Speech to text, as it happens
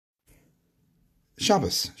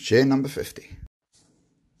Shabbos, Shir number 50.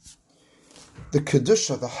 The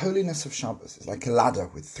Kedusha, the holiness of Shabbos, is like a ladder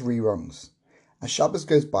with 3 rungs. As Shabbos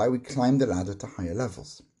goes by, we climb the ladder to higher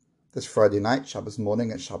levels. There's Friday night, Shabbos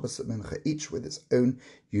morning, and Shabbos at Mincha, each with its own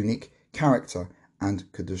unique character and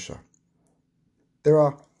Kedusha. There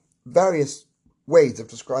are various ways of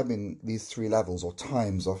describing these 3 levels or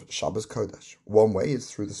times of Shabbos Kodesh. One way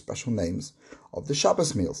is through the special names of the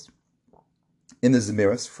Shabbos meals. In the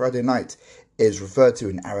Zemiros, Friday night is referred to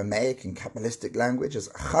in Aramaic and Kabbalistic language as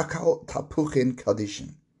Chakal Tapuchin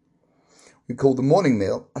Kadishin. We call the morning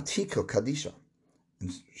meal Atiko Kadisha, and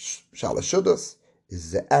Shalosh Shudos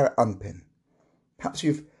is Ze'er Anpin. Perhaps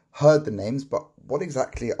you've heard the names, but what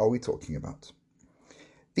exactly are we talking about?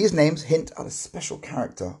 These names hint at a special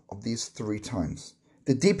character of these 3 times.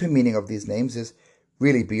 The deeper meaning of these names is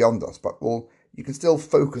really beyond us, but you can still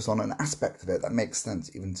focus on an aspect of it that makes sense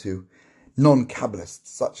even to non-Kabbalists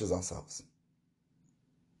such as ourselves.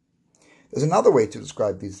 There's another way to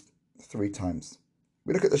describe these 3 times.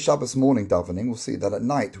 We look at the Shabbos morning davening, we'll see that at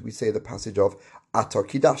night we say the passage of Ato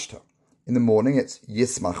Kidashta. In the morning it's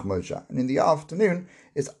Yismach Moshe, and in the afternoon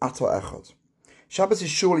it's Ato Echad. Shabbos is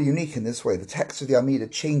surely unique in this way. The text of the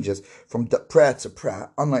Amidah changes from prayer to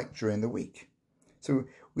prayer, unlike during the week. So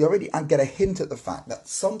we already get a hint at the fact that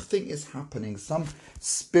something is happening, some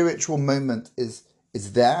spiritual moment is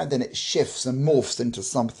there, then it shifts and morphs into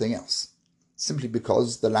something else, simply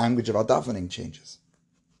because the language of our davening changes.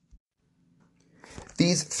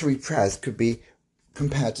 These 3 prayers could be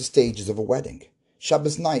compared to stages of a wedding.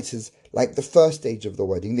 Shabbos night is like the first stage of the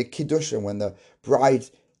wedding, the Kiddushin, when the bride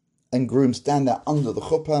and groom stand there under the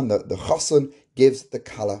chuppah and the choson gives the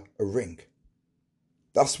kala a ring.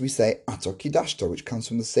 Thus we say Ato Kidashta, which comes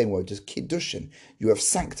from the same word as Kiddushin, you have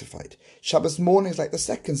sanctified. Shabbos morning is like the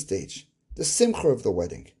second stage, the simcha of the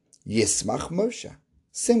wedding, Yismach Moshe,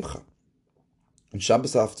 simcha. And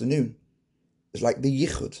Shabbos afternoon is like the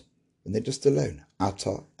yichud, when they're just alone,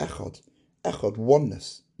 Ato Echad, Echad,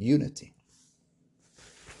 oneness, unity.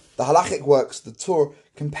 The halachic works, the Torah,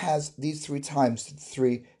 compares these 3 times to the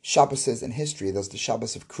 3 Shabboses in history. There's the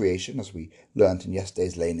Shabbos of creation, as we learned in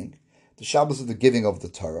yesterday's laning, the Shabbos of the giving of the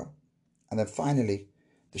Torah, and then finally,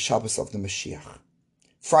 the Shabbos of the Mashiach.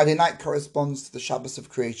 Friday night corresponds to the Shabbos of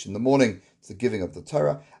creation, the morning to the giving of the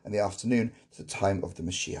Torah, and the afternoon to the time of the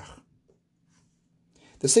Mashiach.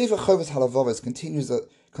 The Sefer Chovos Halavavos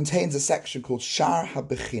contains a section called Shar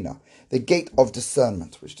HaBechina, the gate of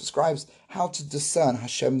discernment, which describes how to discern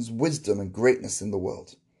Hashem's wisdom and greatness in the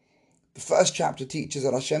world. The first chapter teaches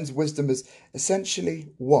that Hashem's wisdom is essentially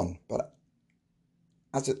one, but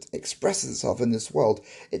as it expresses itself in this world,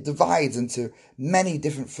 it divides into many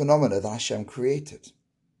different phenomena that Hashem created.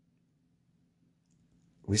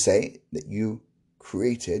 We say that you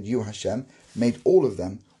Hashem, made all of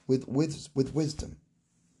them with wisdom.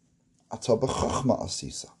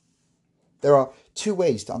 There are 2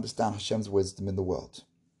 ways to understand Hashem's wisdom in the world.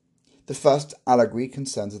 The first allegory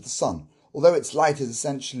concerns the sun. Although its light is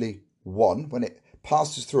essentially one, when it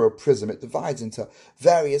passes through a prism, it divides into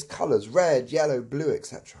various colours, red, yellow, blue,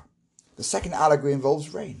 etc. The second allegory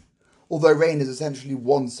involves rain. Although rain is essentially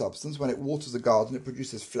one substance, when it waters a garden, it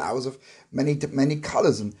produces flowers of many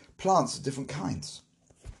colours and plants of different kinds.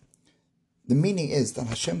 The meaning is that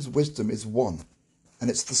Hashem's wisdom is one, and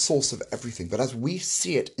it's the source of everything. But as we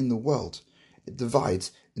see it in the world, it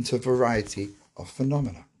divides into a variety of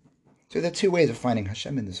phenomena. So there are 2 ways of finding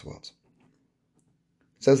Hashem in this world.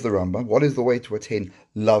 Says the Rambam, what is the way to attain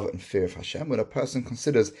love and fear of Hashem? When a person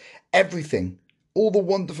considers everything, all the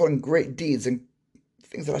wonderful and great deeds and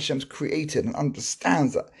things that Hashem's created, and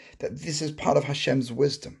understands that this is part of Hashem's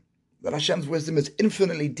wisdom, that Hashem's wisdom is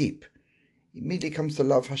infinitely deep, he immediately comes to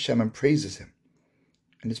love Hashem and praises Him,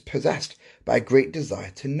 and is possessed by a great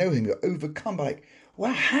desire to know Him. You're overcome by,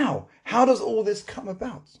 well, how? How does all this come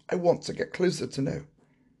about? I want to get closer to know.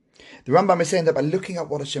 The Rambam is saying that by looking at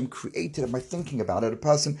what Hashem created and by thinking about it, a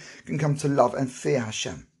person can come to love and fear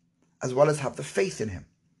Hashem, as well as have the faith in Him.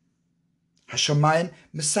 Hashemayim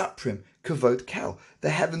misaprim kavod kel. The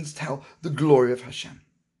heavens tell the glory of Hashem.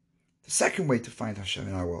 The second way to find Hashem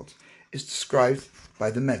in our world is described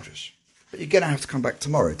by the Medrash. But you're going to have to come back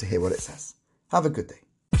tomorrow to hear what it says. Have a good day.